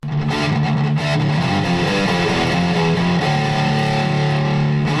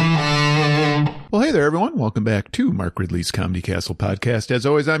Hey there, everyone. Welcome back to Mark Ridley's Comedy Castle podcast. As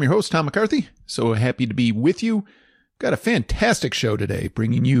always, I'm your host, Tom McCarthy. So happy to be with you. Got a fantastic show today,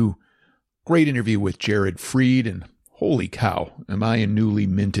 bringing you a great interview with Jared Freid. And holy cow, am I a newly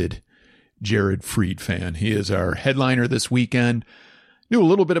minted Jared Freid fan. He is our headliner this weekend. Knew a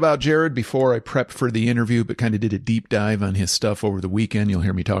little bit about Jared before I prepped for the interview, but kind of did a deep dive on his stuff over the weekend. You'll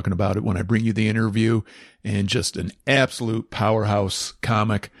hear me talking about it when I bring you the interview. And just an absolute powerhouse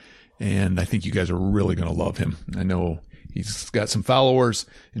comic. And I think you guys are really going to love him. I know he's got some followers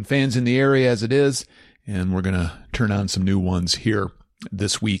and fans in the area as it is, and we're going to turn on some new ones here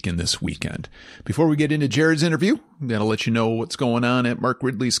this week and this weekend. Before we get into Jared's interview, I'm going to let you know what's going on at Mark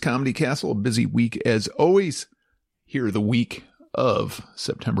Ridley's Comedy Castle. A busy week as always. Here the week of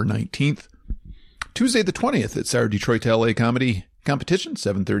September 19th. Tuesday the 20th, it's our Detroit to LA comedy competition,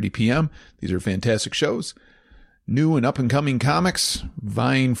 7:30 p.m. These are fantastic shows. New and up-and-coming comics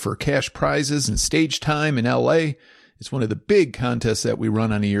vying for cash prizes and stage time in LA. It's one of the big contests that we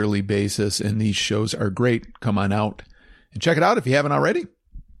run on a yearly basis, and these shows are great. Come on out and check it out if you haven't already.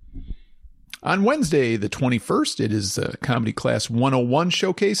 On Wednesday, the 21st, it is a Comedy Class 101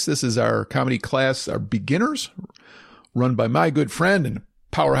 showcase. This is our comedy class, our beginners, run by my good friend and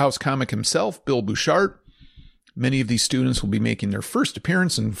powerhouse comic himself, Bill Bouchard. Many of these students will be making their first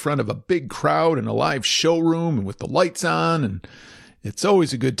appearance in front of a big crowd in a live showroom and with the lights on, and it's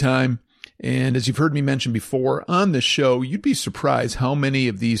always a good time. And as you've heard me mention before on the show, you'd be surprised how many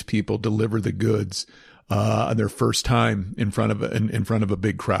of these people deliver the goods on their first time in front of a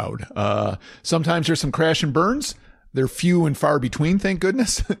big crowd. Sometimes there's some crash and burns. They're few and far between, thank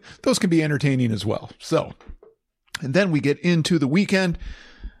goodness. Those can be entertaining as well. So, and then we get into the weekend.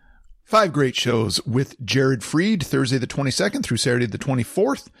 5 great shows with Jared Freid, Thursday the 22nd through Saturday the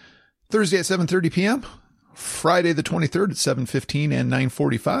 24th. Thursday at 7:30 p.m., Friday the 23rd at 7:15 and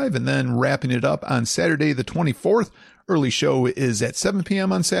 9:45, and then wrapping it up on Saturday the 24th. Early show is at 7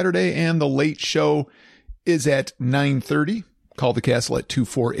 p.m. on Saturday, and the late show is at 9:30. Call the castle at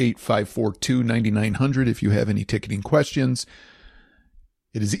 248-542-9900 if you have any ticketing questions.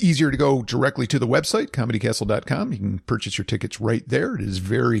 It is easier to go directly to the website, comedycastle.com. You can purchase your tickets right there. It is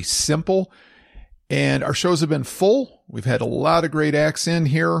very simple. And our shows have been full. We've had a lot of great acts in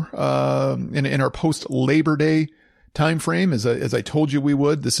here in our post-Labor Day time frame. As I told you we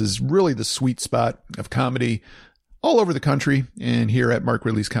would, this is really the sweet spot of comedy all over the country. And here at Mark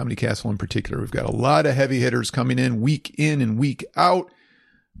Ridley's Comedy Castle in particular, we've got a lot of heavy hitters coming in and week out.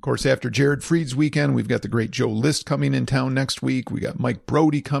 Of course, after Jared Freid's weekend, we've got the great Joe List coming in town next week. We got Mike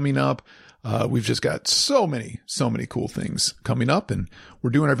Brody coming up. We've just got so many cool things coming up, and we're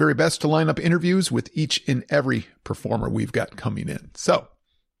doing our very best to line up interviews with each and every performer we've got coming in. So,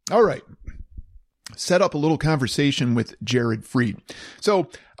 all right. Set up a little conversation with Jared Freid. So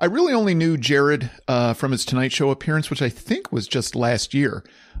I really only knew Jared from his Tonight Show appearance, which I think was just last year.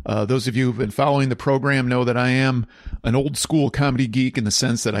 Those of you who've been following the program know that I am an old school comedy geek in the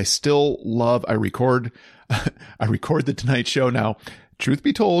sense that I still love, I record the Tonight Show. Now, truth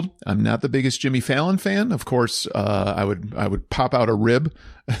be told, I'm not the biggest Jimmy Fallon fan. Of course, I would pop out a rib.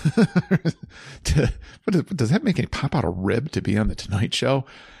 Does that make any pop out a rib to be on the Tonight Show?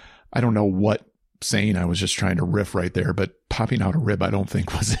 I don't know what saying I was just trying to riff right there, but popping out a rib, I don't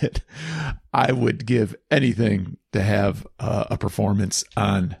think was it. I would give anything to have a performance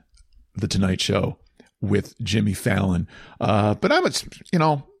on the Tonight Show with Jimmy Fallon. But I was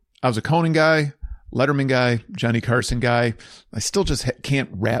a Conan guy, Letterman guy, Johnny Carson guy. I still just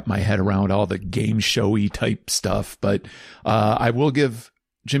can't wrap my head around all the game showy type stuff, but I will give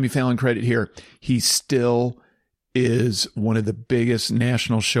Jimmy Fallon credit here. He still is one of the biggest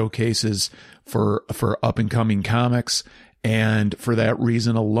national showcases for up and coming comics. And for that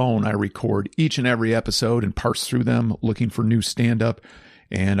reason alone, I record each and every episode and parse through them looking for new stand up.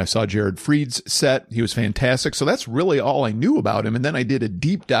 And I saw Jared Freid's set. He was fantastic. So that's really all I knew about him. And then I did a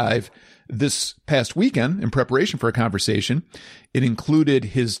deep dive this past weekend in preparation for a conversation. It included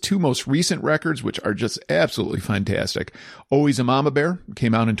his 2 most recent records, which are just absolutely fantastic. Always a Mama Bear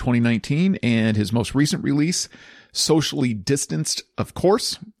came out in 2019, and his most recent release, Socially Distanced, of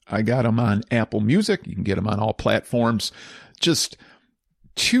course. I got him on Apple Music. You can get him on all platforms. Just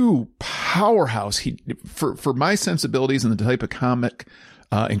 2 powerhouse. For my sensibilities and the type of comic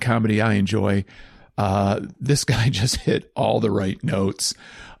and comedy I enjoy, this guy just hit all the right notes.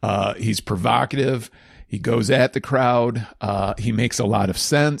 He's provocative. He goes at the crowd. He makes a lot of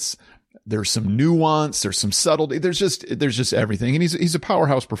sense. There's some nuance. There's some subtlety. There's just everything. And he's a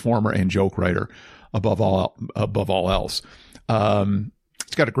powerhouse performer and joke writer above all else.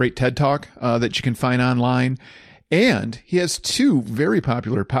 He's got a great TED Talk that you can find online. And he has two very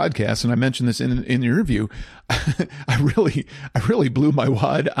popular podcasts, and I mentioned this in the interview. I really blew my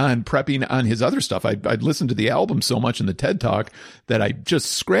wad on prepping on his other stuff. I'd listened to the album so much in the TED Talk that I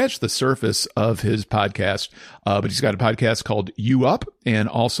just scratched the surface of his podcast. But he's got a podcast called You Up and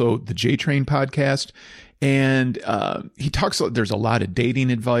also the J Train podcast. And he talks, there's a lot of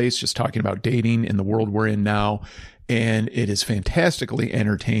dating advice, just talking about dating in the world we're in now. And it is fantastically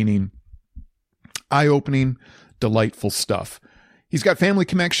entertaining, eye-opening, delightful stuff. He's got family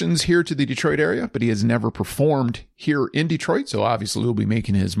connections here to the Detroit area, but he has never performed here in Detroit. So obviously he'll be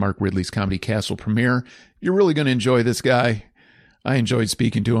making his Mark Ridley's Comedy Castle premiere. You're really going to enjoy this guy. I enjoyed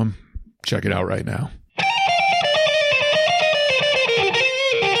speaking to him. Check it out right now.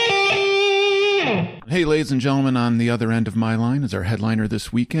 Hey, ladies and gentlemen, on the other end of my line is our headliner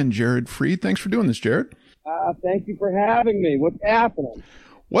this weekend, Jared Freid. Thanks for doing this, Jared. Thank you for having me. What's happening?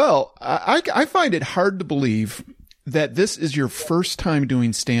 Well, I find it hard to believe that this is your first time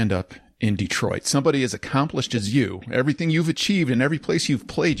doing stand-up in Detroit. Somebody as accomplished as you, everything you've achieved and every place you've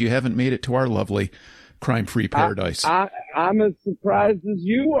played, you haven't made it to our lovely crime-free paradise. I'm as surprised as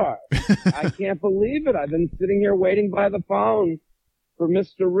you are. I can't believe it. I've been sitting here waiting by the phone for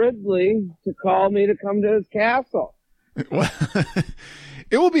Mr. Ridley to call me to come to his castle. Well,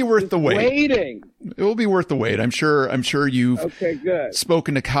 it will be worth the wait. Waiting. It will be worth the wait. I'm sure you've good.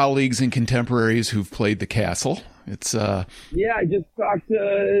 spoken to colleagues and contemporaries who've played the castle. It's Yeah, I just talked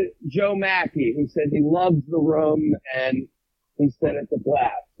to Joe Mackey, who said he loves the room and he said it's a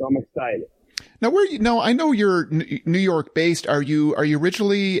blast. So I'm excited. Now, I know you're New York based. Are you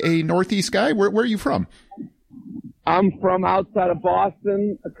originally a Northeast guy? Where are you from? I'm from outside of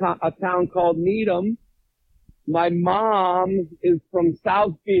Boston, a town called Needham. My mom is from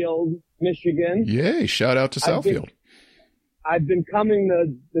Southfield, Michigan. Yay, shout out to Southfield. I've been coming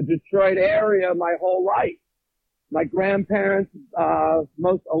to the Detroit area my whole life. My grandparents, a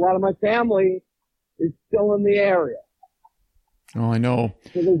lot of my family is still in the area. Oh, I know.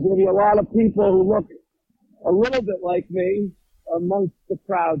 So there's going to be a lot of people who look a little bit like me amongst the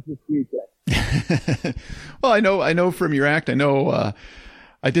crowds this weekend. Well, I know from your act,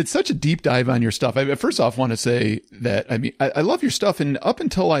 I did such a deep dive on your stuff. I first off want to say that, I love your stuff. And up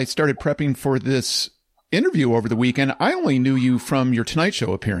until I started prepping for this interview over the weekend, I only knew you from your Tonight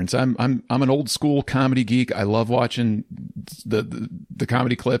Show appearance. I'm an old school comedy geek. I love watching the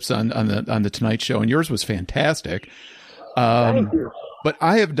comedy clips on the Tonight Show, and yours was fantastic. Thank you. But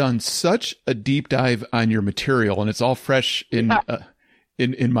I have done such a deep dive on your material, and it's all fresh in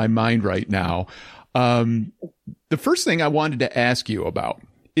my mind right now. The first thing I wanted to ask you about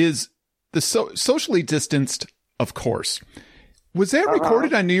is the socially distanced, of course. Was that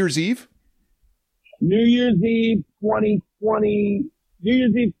recorded on New Year's Eve? New Year's Eve 2020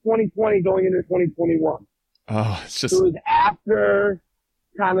 going into 2021. Oh, it's just... So it was after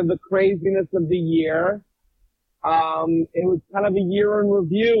kind of the craziness of the year. It was kind of a year in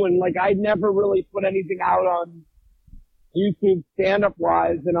review, and like I'd never really put anything out on YouTube stand-up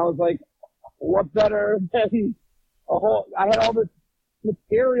wise, and I was like, what better than I had all this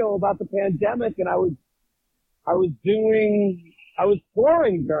material about the pandemic, and I was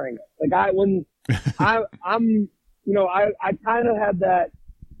touring during it. Like I kind of had that.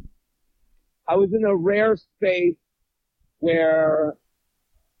 I was in a rare space where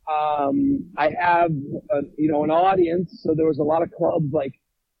I have an audience, so there was a lot of clubs like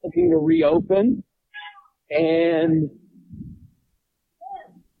looking to reopen, and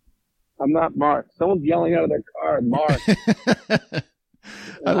I'm not Mark. Someone's yelling out of their car, Mark.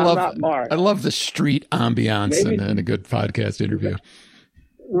 I love the street ambiance in a good podcast interview.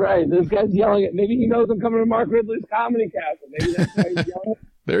 Right. This guy's yelling at, maybe he knows I'm coming to Mark Ridley's Comedy Castle. Maybe that's why he's yelling.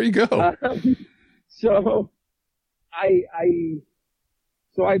 There you go. So I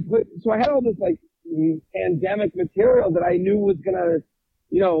had all this like pandemic material that I knew was gonna,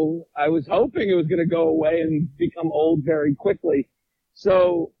 I was hoping it was gonna go away and become old very quickly.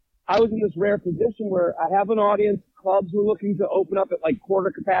 So I was in this rare position where I have an audience. Clubs were looking to open up at like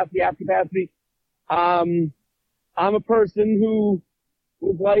quarter capacity, half capacity. I'm a person who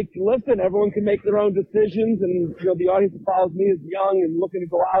was like, listen, everyone can make their own decisions, and the audience that follows me is young and looking to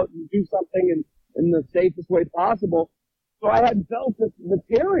go out and do something in the safest way possible. So I had built this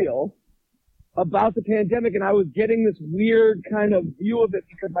material about the pandemic, and I was getting this weird kind of view of it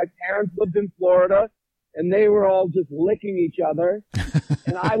because my parents lived in Florida and they were all just licking each other.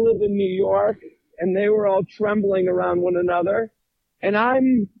 And I live in New York and they were all trembling around one another. And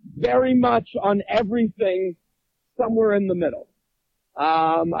I'm very much on everything somewhere in the middle.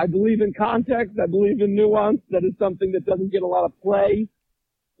 I believe in context. I believe in nuance. That is something that doesn't get a lot of play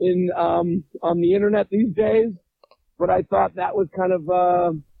on the internet these days. but I thought that was kind of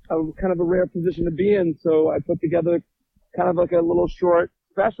a rare position to be in. So I put together kind of like a little short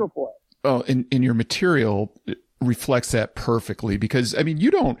special for it. Oh, and your material reflects that perfectly, because I mean,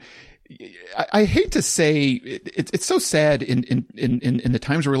 you don't, I hate to say it's so sad in the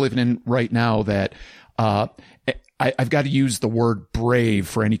times we're living in right now that, I've got to use the word brave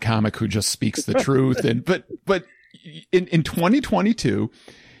for any comic who just speaks the truth. But in 2022,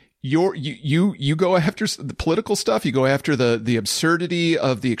 you go after the political stuff, you go after the absurdity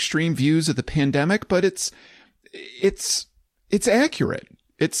of the extreme views of the pandemic, but it's accurate.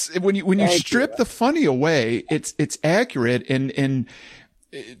 It's when you strip the funny away, it's accurate. And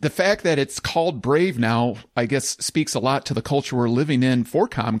the fact that it's called brave now, I guess, speaks a lot to the culture we're living in for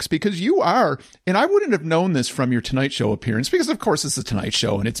comics, because you are, and I wouldn't have known this from your Tonight Show appearance, because of course it's the Tonight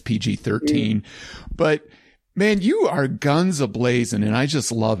Show and it's PG-13, but man, you are guns a-blazing, and I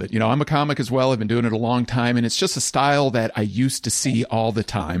just love it. You know, I'm a comic as well. I've been doing it a long time, and it's just a style that I used to see all the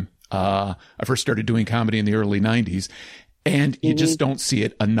time. I first started doing comedy in the early 90s, and you just don't see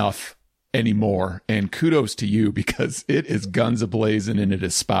it enough anymore. And kudos to you, because it is guns a-blazing and it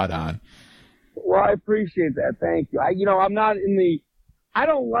is spot on. Well, I appreciate that. Thank you. I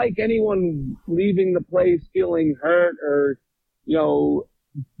don't like anyone leaving the place feeling hurt or,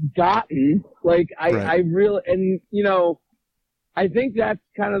 gotten. Like, I really, and, I think that's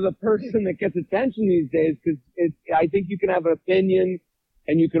kind of the person that gets attention these days, because I think you can have an opinion,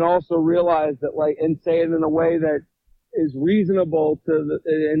 and you can also realize that, like, and say it in a way that is reasonable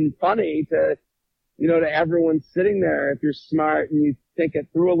and funny to everyone sitting there. If you're smart and you think it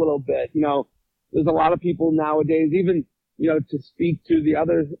through a little bit, there's a lot of people nowadays, even, to speak to the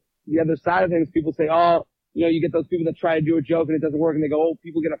other side of things, people say, oh, you get those people that try to do a joke and it doesn't work, and they go, oh,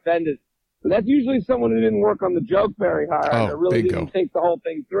 people get offended. But that's usually someone who didn't work on the joke very hard, or really didn't think the whole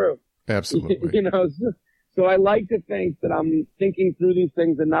thing through. Absolutely. So I like to think that I'm thinking through these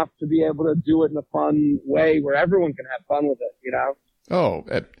things enough to be able to do it in a fun way where everyone can have fun with it, Oh,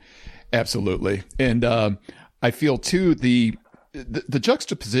 absolutely. And I feel too the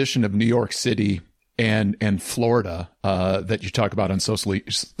juxtaposition of New York City and Florida that you talk about on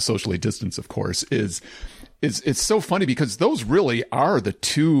socially distance, of course, is it's so funny, because those really are the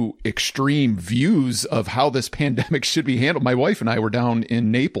two extreme views of how this pandemic should be handled. My wife and I were down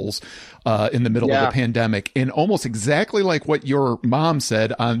in Naples in the middle of the pandemic, and almost exactly like what your mom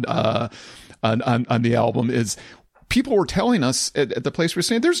said on the album is, people were telling us at the place we're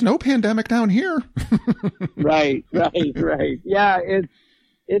staying, there's no pandemic down here. Right. Yeah,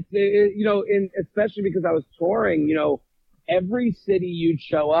 especially because I was touring, every city you'd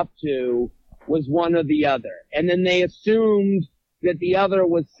show up to was one or the other. And then they assumed that the other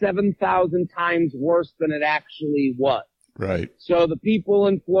was 7,000 times worse than it actually was. Right. So the people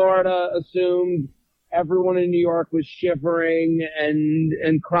in Florida assumed everyone in New York was shivering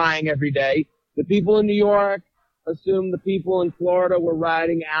and crying every day. The people in New York assumed the people in Florida were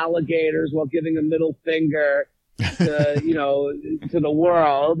riding alligators while giving a middle finger to, to the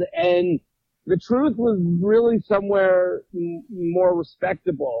world. And the truth was really somewhere more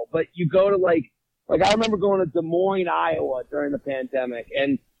respectable. But you go to like I remember going to Des Moines, Iowa during the pandemic,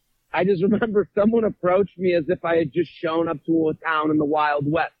 and I just remember someone approached me as if I had just shown up to a town in the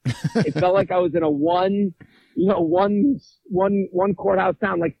Wild West. It felt like I was in a one courthouse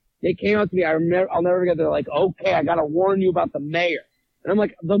town. Like, they came up to me, I'll never forget, they're like, okay, I gotta warn you about the mayor. And I'm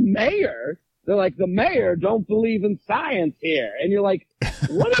like, the mayor? They're like, the mayor don't believe in science here. And you're like,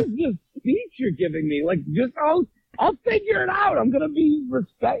 what is this speech you're giving me? Like, just, I'll figure it out. I'm gonna be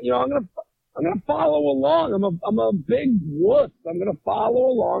I'm gonna follow along. I'm a big wuss. I'm gonna follow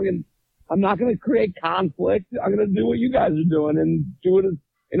along, and I'm not gonna create conflict. I'm gonna do what you guys are doing and do it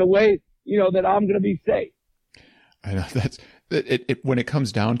in a way, that I'm gonna be safe. I know that's it. When it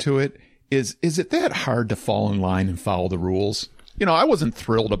comes down to it, is it that hard to fall in line and follow the rules? I wasn't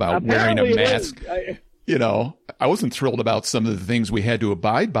thrilled about Apparently wearing a mask. I wasn't thrilled about some of the things we had to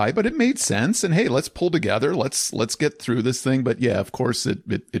abide by, but it made sense. And hey, let's pull together. Let's get through this thing. But yeah, of course,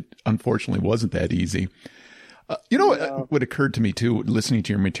 it unfortunately wasn't that easy. What occurred to me too, listening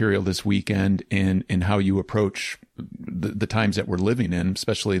to your material this weekend and how you approach the times that we're living in,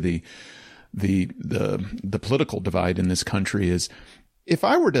 especially the political divide in this country, is if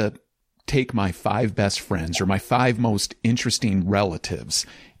I were to take my 5 best friends or my 5 most interesting relatives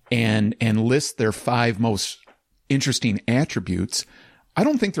and list their 5 most interesting attributes, I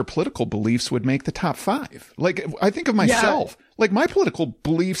don't think their political beliefs would make the top 5. Like, I think of myself, like my political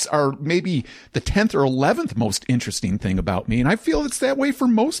beliefs are maybe the 10th or 11th most interesting thing about me. And I feel it's that way for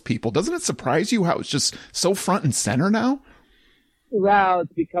most people. Doesn't it surprise you how it's just so front and center now? Well,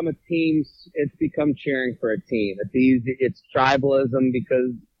 it's become a team. It's become cheering for a team. It's easy. It's tribalism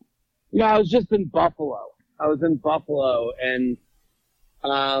because, I was just in Buffalo. And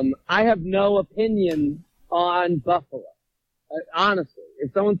I have no opinion on Buffalo. Honestly,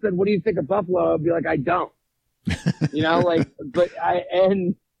 if someone said, "What do you think of Buffalo?" I'd be like, "I don't."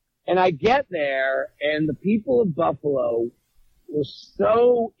 And I get there, and the people of Buffalo were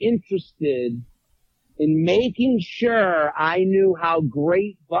so interested in making sure I knew how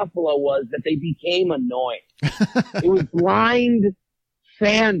great Buffalo was that they became annoying. It was blind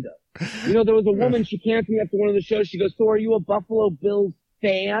fandom. There was a woman, she came to me after one of the shows, she goes, "So are you a Buffalo Bills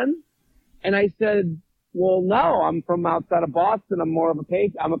fan?" And I said, "Well, no, I'm from outside of Boston. I'm more of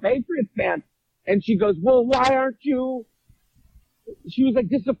I'm a Patriots fan." And she goes, "Well, why aren't you?" She was like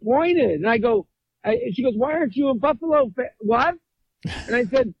disappointed. And she goes, "Why aren't you a Buffalo fan?" What? And I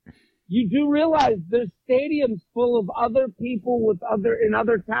said, "You do realize there's stadiums full of other people in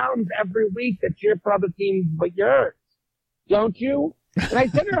other towns every week that cheer for other teams but yours, don't you?" And I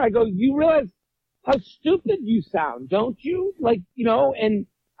said to her, I go, "You realize how stupid you sound, don't you?" And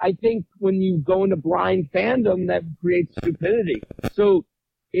I think when you go into blind fandom, that creates stupidity. So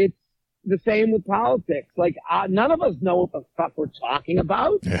it's the same with politics. None of us know what the fuck we're talking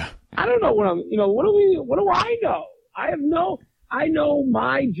about. Yeah. I don't know what do I know? I know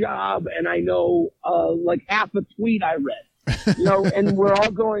my job, and I know, half a tweet I read, and we're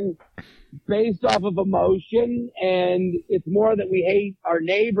all going based off of emotion, and it's more that we hate our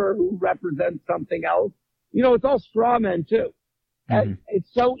neighbor who represents something else. It's all straw men too. Mm-hmm. It's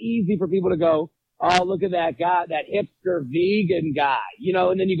so easy for people to go, "Oh, look at that guy, that hipster vegan guy,"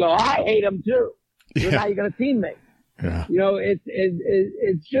 and then you go, "I hate him too." So now you got a teammate. Yeah.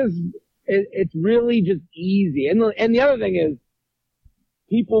 It's really just easy. And the other thing is,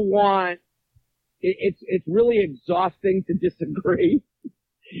 people want, it's really exhausting to disagree.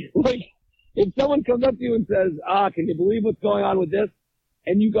 If someone comes up to you and says, "Can you believe what's going on with this?"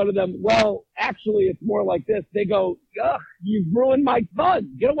 And you go to them, "Well, actually, it's more like this." They go, "Ugh, you've ruined my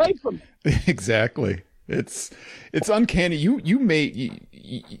fun. Get away from me." Exactly. It's uncanny.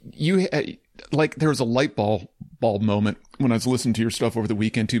 There was a light bulb moment when I was listening to your stuff over the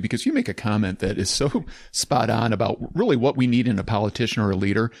weekend too, because you make a comment that is so spot on about really what we need in a politician or a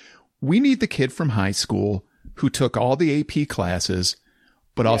leader. We need the kid from high school who took all the AP classes,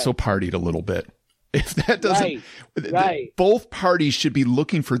 but also partied a little bit. If that doesn't, right. Both parties should be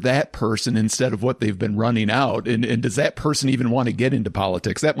looking for that person instead of what they've been running out. And does that person even want to get into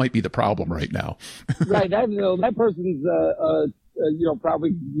politics? That might be the problem right now. Right. That person's,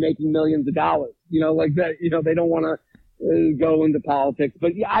 probably making millions of dollars, like that, they don't want to go into politics,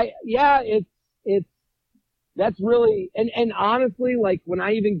 but that's really, and honestly, when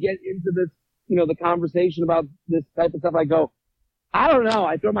I even get into this, the conversation about this type of stuff, I go, I don't know.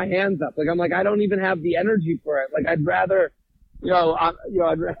 I throw my hands up. I'm like, I don't even have the energy for it. I'd rather, I'd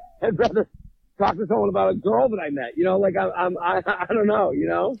rather talk to someone about a girl that I met, I don't know,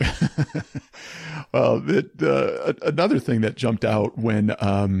 Well, another thing that jumped out when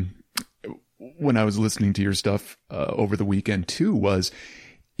I was listening to your stuff, over the weekend too, was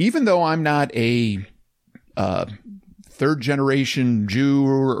even though I'm not a, third generation Jew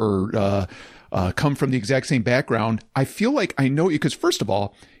or come from the exact same background, I feel like I know you because, first of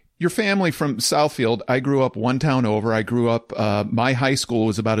all, your family from Southfield, I grew up one town over. I grew up, my high school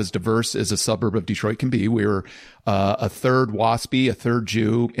was about as diverse as a suburb of Detroit can be. We were a third WASPy, a third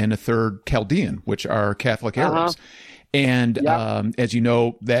Jew, and a third Chaldean, which are Catholic Arabs. And as you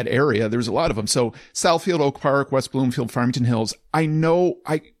know, that area, there's a lot of them. So Southfield, Oak Park, West Bloomfield, Farmington Hills,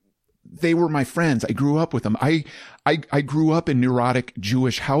 they were my friends. I grew up with them. I grew up in neurotic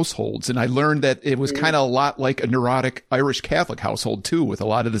Jewish households, and I learned that it was kind of a lot like a neurotic Irish Catholic household too, with a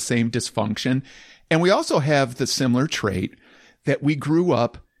lot of the same dysfunction. And we also have the similar trait that we grew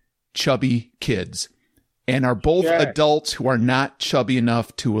up chubby kids and are both adults who are not chubby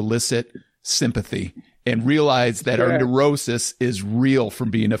enough to elicit sympathy and realize that our neurosis is real from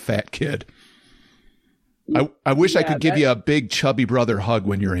being a fat kid. I wish I could give you a big chubby brother hug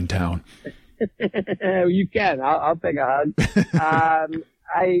when you're in town. You can. I'll take a hug.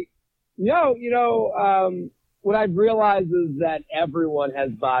 What I've realized is that everyone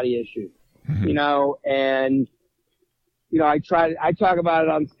has body issues, and, I talk about it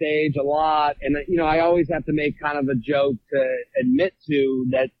on stage a lot, and, I always have to make kind of a joke to admit to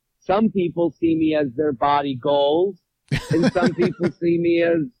that some people see me as their body goals, and some people see me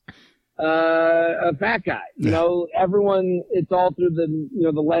as a fat guy. Everyone, it's all through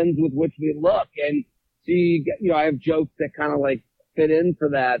the lens with which we look. And see, I have jokes that kind of fit in for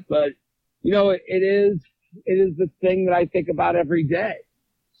that. But, it is, it is the thing that I think about every day.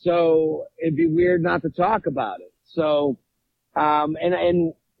 So it'd be weird not to talk about it. So,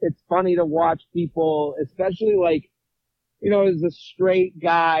 and it's funny to watch people, especially like, as a straight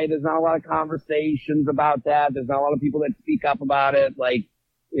guy, there's not a lot of conversations about that. There's not a lot of people that speak up about it. Like,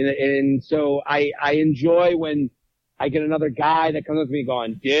 and so I enjoy when I get another guy that comes up to me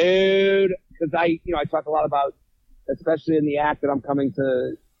going, dude, cause I talk a lot about, especially in the act that I'm coming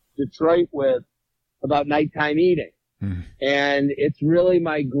to Detroit with, about nighttime eating. Mm. And it's really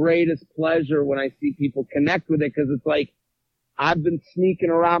my greatest pleasure when I see people connect with it, cause it's like, I've been sneaking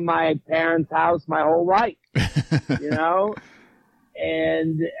around my parents' house my whole life, and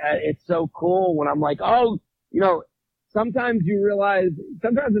it's so cool when I'm like, sometimes you realize,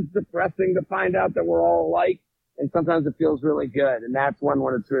 sometimes it's depressing to find out that we're all alike, and sometimes it feels really good. And that's when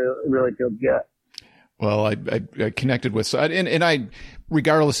it's really feels good. Well, I connected with, and I,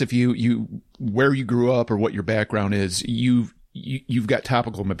 regardless if you where you grew up or what your background is, you've got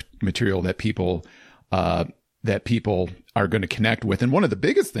topical material that people are going to connect with. And one of the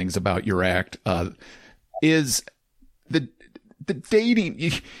biggest things about your act, is the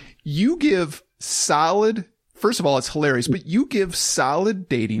dating. You give solid, first of all, it's hilarious, but you give solid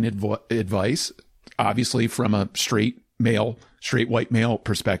dating advice, obviously from a straight white male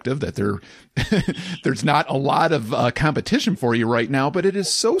perspective, that there's not a lot of competition for you right now, but it is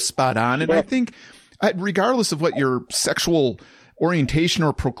so spot on. And I think regardless of what your sexual orientation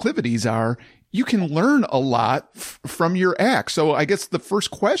or proclivities are, you can learn a lot from your act. So I guess the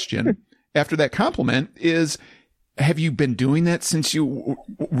first question after that compliment is, have you been doing that since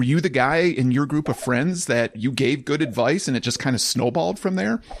were you the guy in your group of friends that you gave good advice and it just kind of snowballed from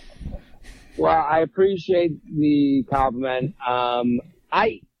there? Well, I appreciate the compliment. I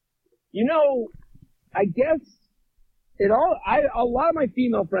guess a lot of my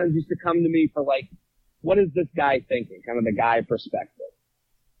female friends used to come to me for like, what is this guy thinking? Kind of the guy perspective.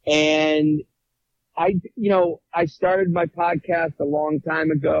 And I started my podcast a long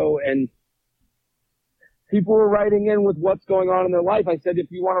time ago, and people were writing in with what's going on in their life. I said, if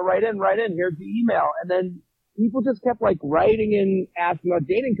you want to write in, here's the email. And then people just kept like writing in, asking about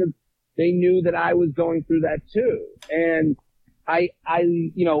dating, because they knew that I was going through that too. And I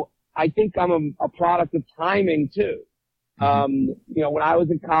think I'm a product of timing too. Mm-hmm. When I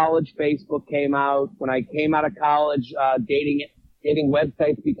was in college, Facebook came out. When I came out of college, dating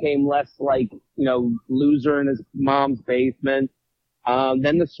websites became less like, loser in his mom's basement.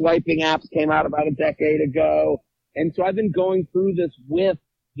 Then the swiping apps came out about a decade ago. And so I've been going through this with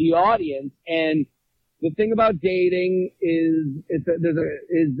the audience. And the thing about dating is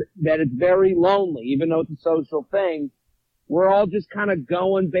that it's very lonely, even though it's a social thing. We're all just kind of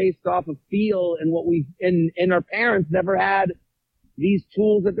going based off of feel, and and our parents never had these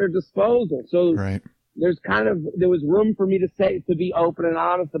tools at their disposal. So right. There was room for me to be open and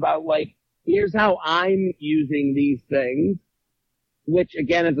honest about like, here's how I'm using these things, which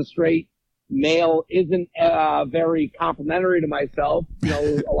again, as a straight male isn't, very complimentary to myself.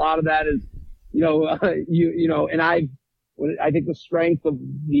 A lot of that is, and I think the strength of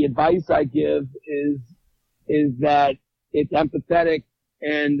the advice I give is that it's empathetic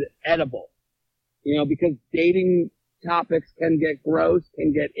and edible, because dating topics can get gross,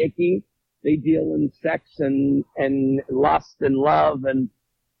 can get icky. They deal in sex and lust and love, and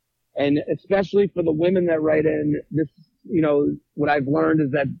especially for the women that write in, this, what I've learned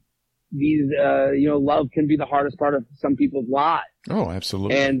is that these, love can be the hardest part of some people's lives. Oh,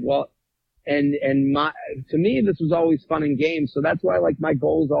 absolutely. And to me, this was always fun and games. So that's why, like, my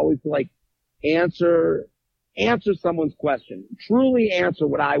goal is always to like answer someone's question, truly answer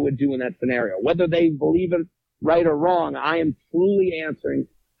what I would do in that scenario, whether they believe it right or wrong. I am truly answering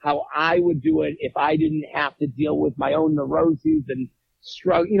how I would do it if I didn't have to deal with my own neuroses and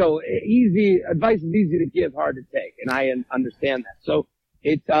struggle. Easy advice is easy to give, hard to take. And I understand that. So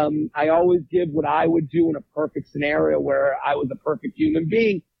it's, I always give what I would do in a perfect scenario where I was a perfect human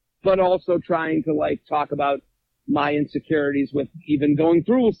being, but also trying to like talk about my insecurities with even going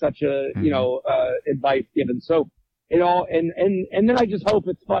through such a, advice given. So it all, and then I just hope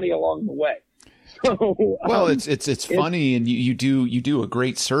it's funny along the way. So, well, it's funny, and you do a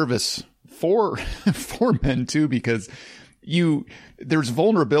great service for men too, because there's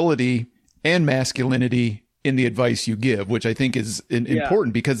vulnerability and masculinity in the advice you give, which I think is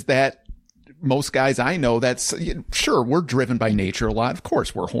important, because that most guys I know, that's sure, we're driven by nature a lot. Of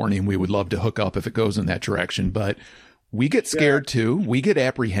course, we're horny and we would love to hook up if it goes in that direction, but we get scared too. We get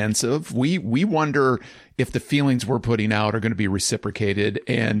apprehensive. We wonder if the feelings we're putting out are going to be reciprocated.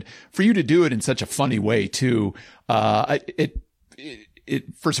 And for you to do it in such a funny way too,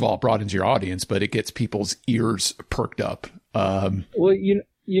 it first of all, it broadens your audience, but it gets people's ears perked up. Well,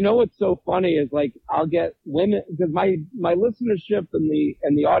 you know what's so funny is like I'll get women because my listenership and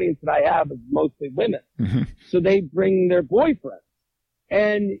the audience that I have is mostly women, so they bring their boyfriends,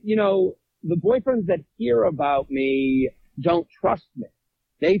 and the boyfriends that hear about me don't trust me.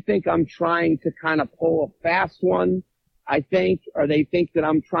 They think I'm trying to kind of pull a fast one, I think, or they think that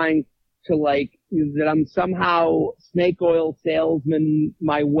I'm trying to that I'm somehow snake oil salesman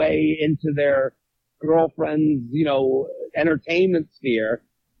my way into their girlfriend's, entertainment sphere.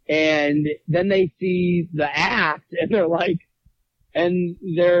 And then they see the act and they're like, and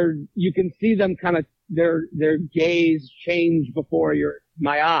you can see them kind of, their gaze change before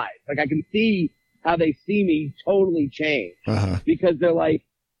my eyes. Like I can see how they see me totally change because they're like,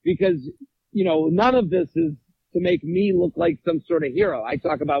 none of this is to make me look like some sort of hero. I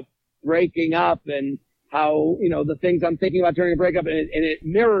talk about breaking up and how, the things I'm thinking about during a breakup and it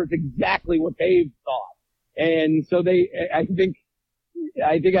mirrors exactly what they've thought. And so I think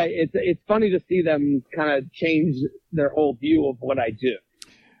it's funny to see them kind of change their whole view of what I do.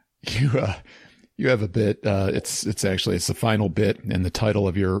 You have a bit, it's the final bit and the title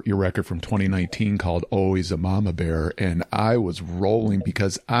of your record from 2019 called Always a Mama Bear. And I was rolling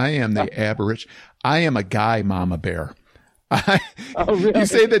because I am a guy mama bear. Oh, really? You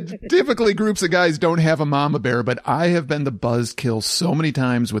say that typically groups of guys don't have a mama bear, but I have been the buzzkill so many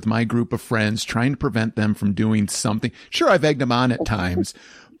times with my group of friends trying to prevent them from doing something. Sure, I've egged them on at times,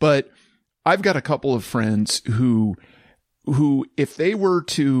 but I've got a couple of friends who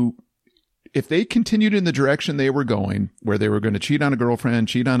if they continued in the direction they were going, where they were going to cheat on a girlfriend,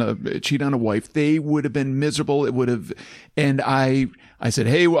 cheat on a wife, they would have been miserable. It would have, and I said,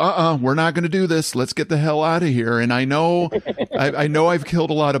 hey, we're not going to do this. Let's get the hell out of here. And I know, I know I've killed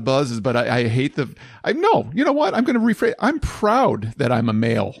a lot of buzzes, but I hate you know what? I'm going to rephrase. I'm proud that I'm a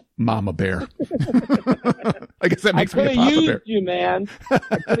male mama bear. I guess that makes me a papa bear. I could have used you, man. I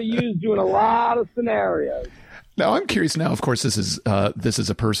could have used you in a lot of scenarios. Now, I'm curious now, of course, this is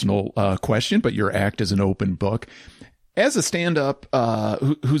a personal question, but your act is an open book. As a stand-up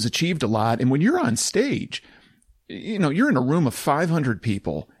who's achieved a lot, and when you're on stage, you're in a room of 500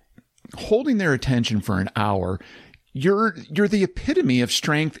 people holding their attention for an hour. You're the epitome of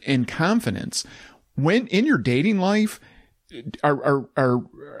strength and confidence. When in your dating life,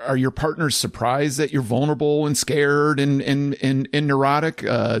 are your partners surprised that you're vulnerable and scared and neurotic?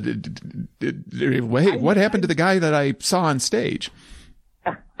 What happened to the guy that I saw on stage?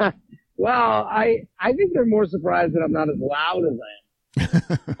 Well, I think they're more surprised that I'm not as loud as I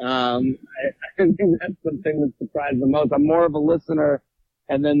am. I think that's the thing that surprised the most. I'm more of a listener,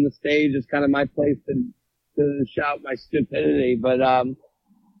 and then the stage is kind of my place to shout my stupidity. But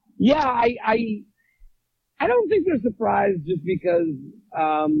yeah, I don't think they're surprised just because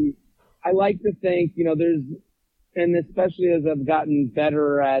I like to think, and especially as I've gotten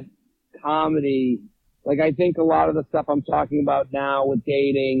better at comedy, like I think a lot of the stuff I'm talking about now with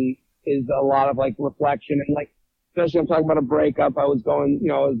dating is a lot of like reflection and like, especially I'm talking about a breakup. I was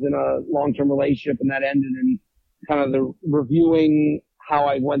in a long-term relationship and that ended, and kind of the reviewing how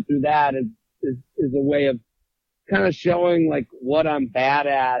I went through that is a way of kind of showing like what I'm bad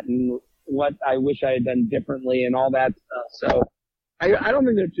at and what I wish I had done differently and all that stuff. So I don't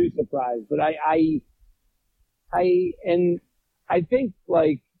think they're too surprised, but I think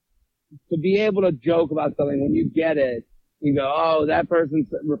like to be able to joke about something when you get it, you go, oh, that person's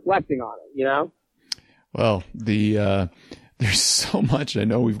reflecting on it, Well, there's so much. I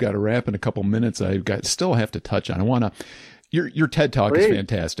know we've got to wrap in a couple minutes. Still have to touch on. Your TED Talk is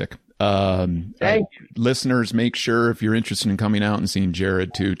fantastic. Thank you. Listeners, make sure if you're interested in coming out and seeing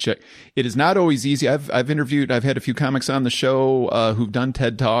Jared to check. It is not always easy. I've had a few comics on the show, who've done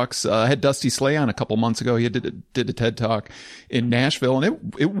TED Talks. I had Dusty Slay on a couple months ago. He did a TED Talk in Nashville,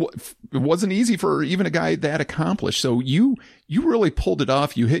 and it wasn't easy for even a guy that accomplished. So you really pulled it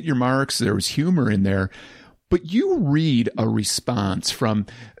off. You hit your marks. There was humor in there, but you read a response from,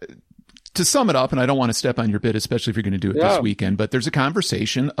 to sum it up, and I don't want to step on your bit, especially if you're going to do it this weekend, but there's a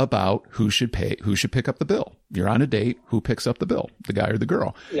conversation about who should pick up the bill. You're on a date. Who picks up the bill? The guy or the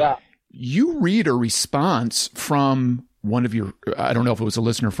girl? Yeah. You read a response from one of your, I don't know if it was a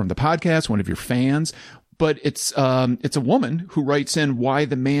listener from the podcast, one of your fans, but it's a woman who writes in why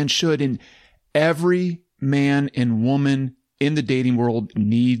the man should, and every man and woman in the dating world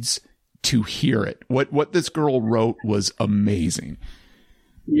needs to hear it. What this girl wrote was amazing.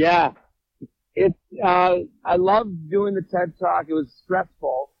 Yeah. I love doing the TED Talk. It was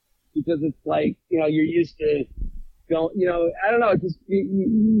stressful because it's like, you're used to going, I don't know, just,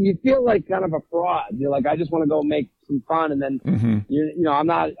 you feel like kind of a fraud. You're like, I just want to go make some fun. And then, you know, I'm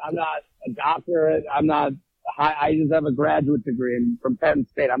not a doctor. I just have a graduate degree from Penn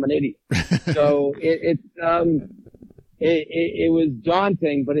State. I'm an idiot. So it was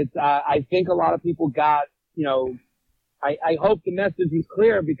daunting, but I think a lot of people got, you know, I hope the message was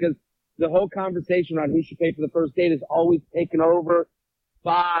clear, because the whole conversation around who should pay for the first date is always taken over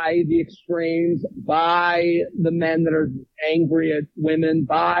by the extremes, by the men that are angry at women,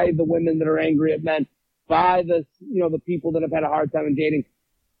 by the women that are angry at men, by the, you know, the people that have had a hard time in dating,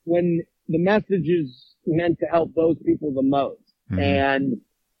 when the message is meant to help those people the most. And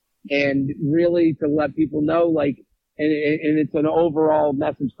really to let people know, like, and it's an overall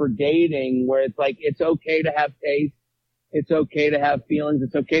message for dating where it's like, it's okay to have taste. It's okay to have feelings.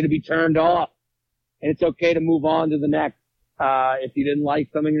 It's okay to be turned off, and it's okay to move on to the next. If you didn't like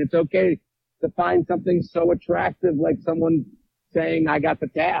something, and it's okay to find something so attractive, like someone saying, I got the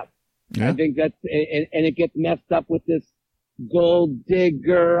tab. Yeah. I think that's, and it gets messed up with this gold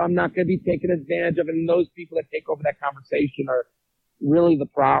digger. I'm not going to be taken advantage of. And those people that take over that conversation are really the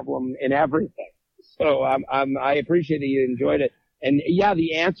problem in everything. So I appreciate that you enjoyed it. And yeah,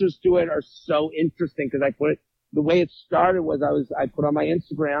 the answers to it are so interesting, because the way it started was I put on my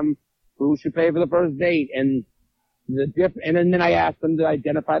Instagram who should pay for the first date, and and then I asked them to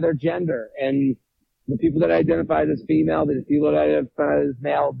identify their gender, and the people that identified as female, the people that identified as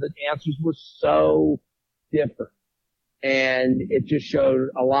male, the answers were so different, and it just showed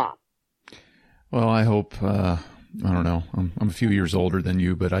a lot. Well, I hope, I don't know, I'm a few years older than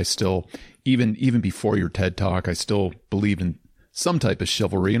you, but I still, even before your TED Talk, I still believe in some type of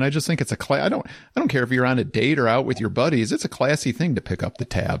chivalry. And I just think it's I don't care if you're on a date or out with your buddies. It's a classy thing to pick up the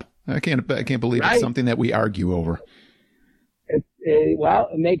tab. I can't believe It's something that we argue over. Well,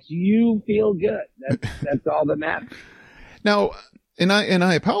 it makes you feel good. That's all that matters. Now, and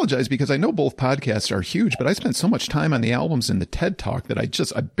I apologize, because I know both podcasts are huge, but I spent so much time on the albums and the TED Talk that I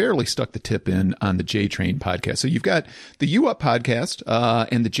barely stuck the tip in on the J Train podcast. So you've got the U Up podcast,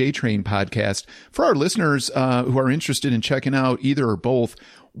 and the J Train podcast. For our listeners, who are interested in checking out either or both,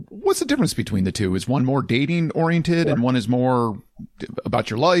 what's the difference between the two? Is one more dating oriented and one is more about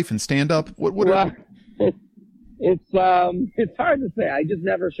your life and stand up? Well, it's hard to say. I just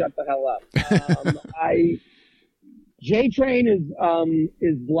never shut the hell up. J Train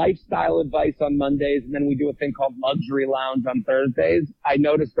is lifestyle advice on Mondays, and then we do a thing called Luxury Lounge on Thursdays. I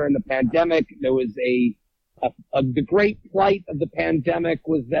noticed during the pandemic there was the great plight of the pandemic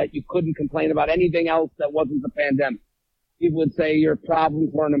was that you couldn't complain about anything else that wasn't the pandemic. People would say your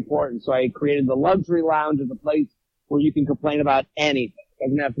problems weren't important, so I created the Luxury Lounge as a place where you can complain about anything. It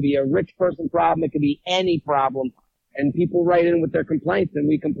doesn't have to be a rich person problem; it could be any problem, and people write in with their complaints, and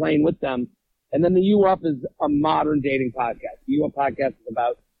we complain with them. And then the U Up is a modern dating podcast. The U Up podcast is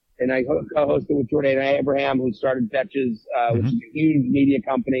about, and I co-hosted with Jordan Abraham, who started Betches, which is a huge media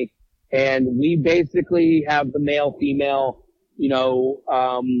company. And we basically have the male-female, you know,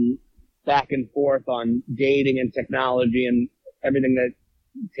 back and forth on dating and technology and everything that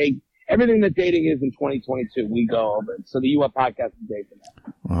dating is in 2022. We go over it. So the U Up podcast is great for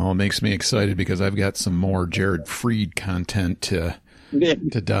that. Well, it makes me excited, because I've got some more Jared Freid content to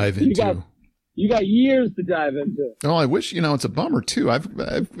dive into. You got years to dive into. Oh, I wish, it's a bummer too.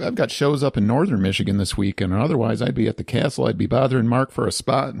 I've got shows up in northern Michigan this weekend, and otherwise I'd be at the castle. I'd be bothering Mark for a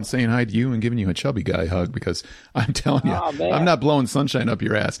spot and saying hi to you and giving you a chubby guy hug, because I'm telling you, I'm not blowing sunshine up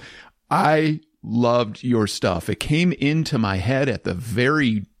your ass. I loved your stuff. It came into my head at the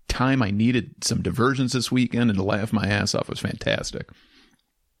very time I needed some diversions this weekend, and to laugh my ass off. It was fantastic.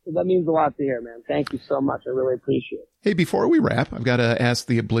 That means a lot to hear, man. Thank you so much. I really appreciate it. Hey, before we wrap, I've got to ask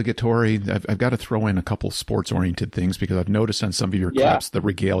the obligatory, I've got to throw in a couple sports-oriented things, because I've noticed on some of your clips, the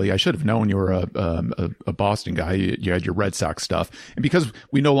regalia. I should have known you were a Boston guy. You had your Red Sox stuff. And because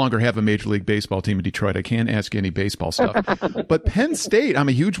we no longer have a Major League Baseball team in Detroit, I can't ask you any baseball stuff. But Penn State, I'm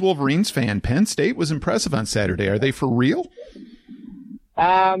a huge Wolverines fan. Penn State was impressive on Saturday. Are they for real?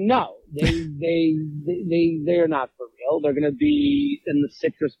 No. They're not for real. They're going to be in the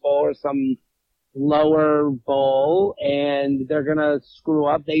Citrus Bowl or some lower bowl, and they're going to screw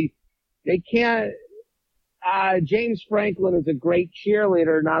up. They can't. James Franklin is a great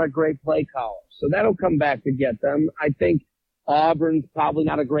cheerleader, not a great play caller, so that'll come back to get them. I think Auburn's probably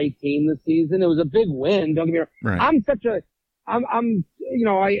not a great team this season. It was a big win. Don't get me wrong. Right.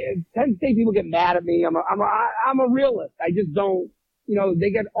 Penn State people get mad at me. I'm a realist. I just don't.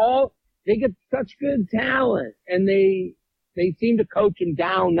 They get such good talent, and they seem to coach them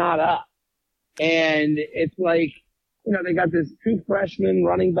down, not up. And it's like, they got this two freshmen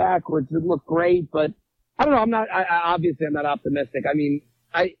running back, which look great, but I don't know. I'm not optimistic. I mean,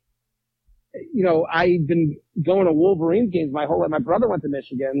 I've been going to Wolverines games my whole life. My brother went to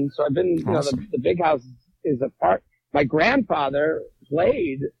Michigan, so I've been, Awesome. the big house is a part. My grandfather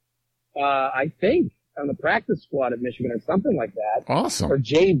played, I think, on the practice squad at Michigan or something like that. Awesome. Or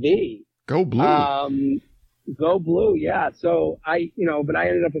JV. Go Blue. Go Blue, yeah. So but I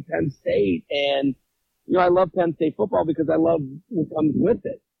ended up at Penn State, and, I love Penn State football because I love what comes with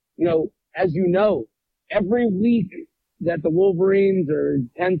it. As you know, every week that the Wolverines or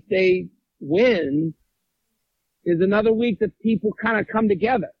Penn State win is another week that people kind of come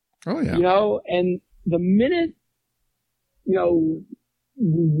together. Oh, yeah. And the minute,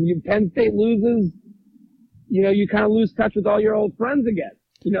 Penn State loses, you kind of lose touch with all your old friends again.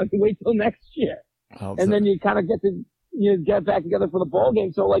 You wait till next year. And then you kind of get back together for the bowl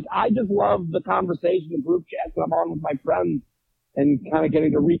game. So, I just love the conversation and group chats that I'm on with my friends and kind of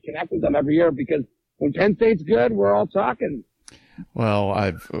getting to reconnect with them every year, because when Penn State's good, we're all talking. Well,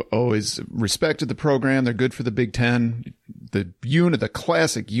 I've always respected the program. They're good for the Big Ten. The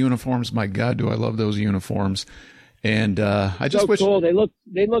classic uniforms. My God, do I love those uniforms. And I just wish. Cool. They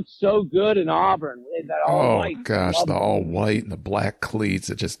look so good in Auburn. That all white. Oh gosh, the all white and the black cleats.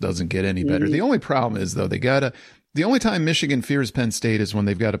 It just doesn't get any better. The only problem is though, the only time Michigan fears Penn State is when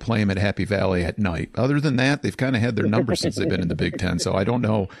they've got to play them at Happy Valley at night. Other than that, they've kind of had their number since they've been in the Big Ten. So I don't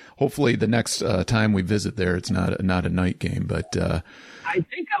know. Hopefully the next time we visit there, it's not a night game. But I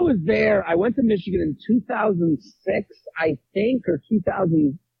think I was there. I went to Michigan in 2006, I think, or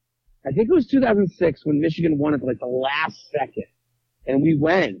 2000. I think it was 2006 when Michigan won at the last second, and we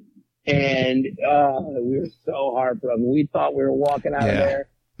went, and we were so heartbroken. We thought we were walking out of there.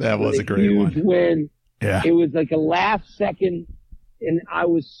 That was a great one. Win. Yeah. It was a last second, and I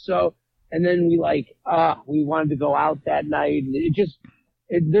was so. And then we wanted to go out that night,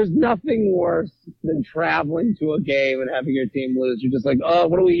 and there's nothing worse than traveling to a game and having your team lose. You're just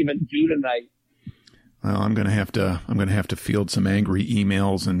what do we even do tonight? Well, I'm going to have to field some angry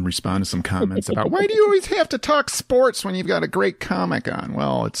emails and respond to some comments about why do you always have to talk sports when you've got a great comic on?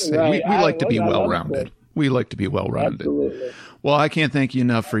 Well, we like to be well-rounded. We like to be well-rounded. Absolutely. Well, I can't thank you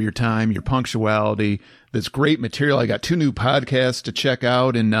enough for your time, your punctuality, this great material. I got 2 new podcasts to check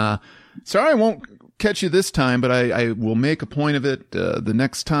out, and sorry I won't catch you this time, but I will make a point of it the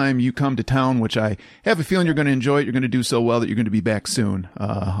next time you come to town, which I have a feeling you're going to enjoy it. You're going to do so well that you're going to be back soon.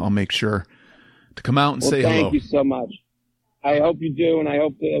 I'll make sure to come out and say hello. Thank you so much. I hope you do, and I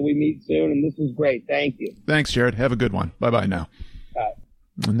hope that we meet soon, and this was great. Thank you. Thanks, Jared. Have a good one. Bye-bye now. Bye.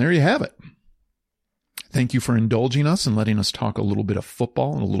 And there you have it. Thank you for indulging us and letting us talk a little bit of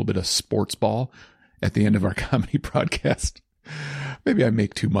football and a little bit of sports ball at the end of our comedy broadcast. Maybe I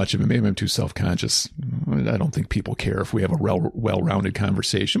make too much of it. Maybe I'm too self-conscious. I don't think people care if we have a well-rounded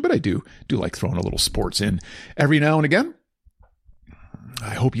conversation, but I do like throwing a little sports in every now and again.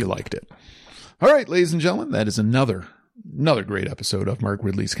 I hope you liked it. All right, ladies and gentlemen, that is another great episode of Mark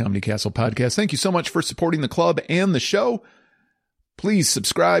Ridley's Comedy Castle podcast. Thank you so much for supporting the club and the show. Please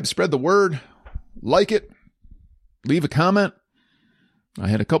subscribe, spread the word, like it, leave a comment. I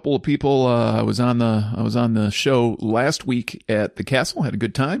had a couple of people. I was on the show last week at the castle. Had a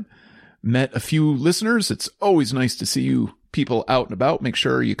good time. Met a few listeners. It's always nice to see you people out and about. Make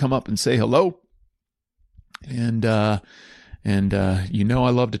sure you come up and say hello. And I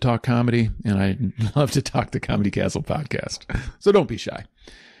love to talk comedy, and I love to talk the Comedy Castle podcast. So don't be shy.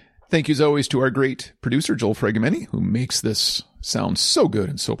 Thank you as always to our great producer, Joel Fregameni, who makes this sound so good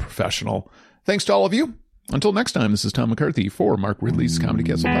and so professional. Thanks to all of you. Until next time, this is Tom McCarthy for Mark Ridley's Comedy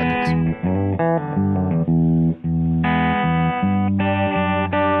Castle podcast.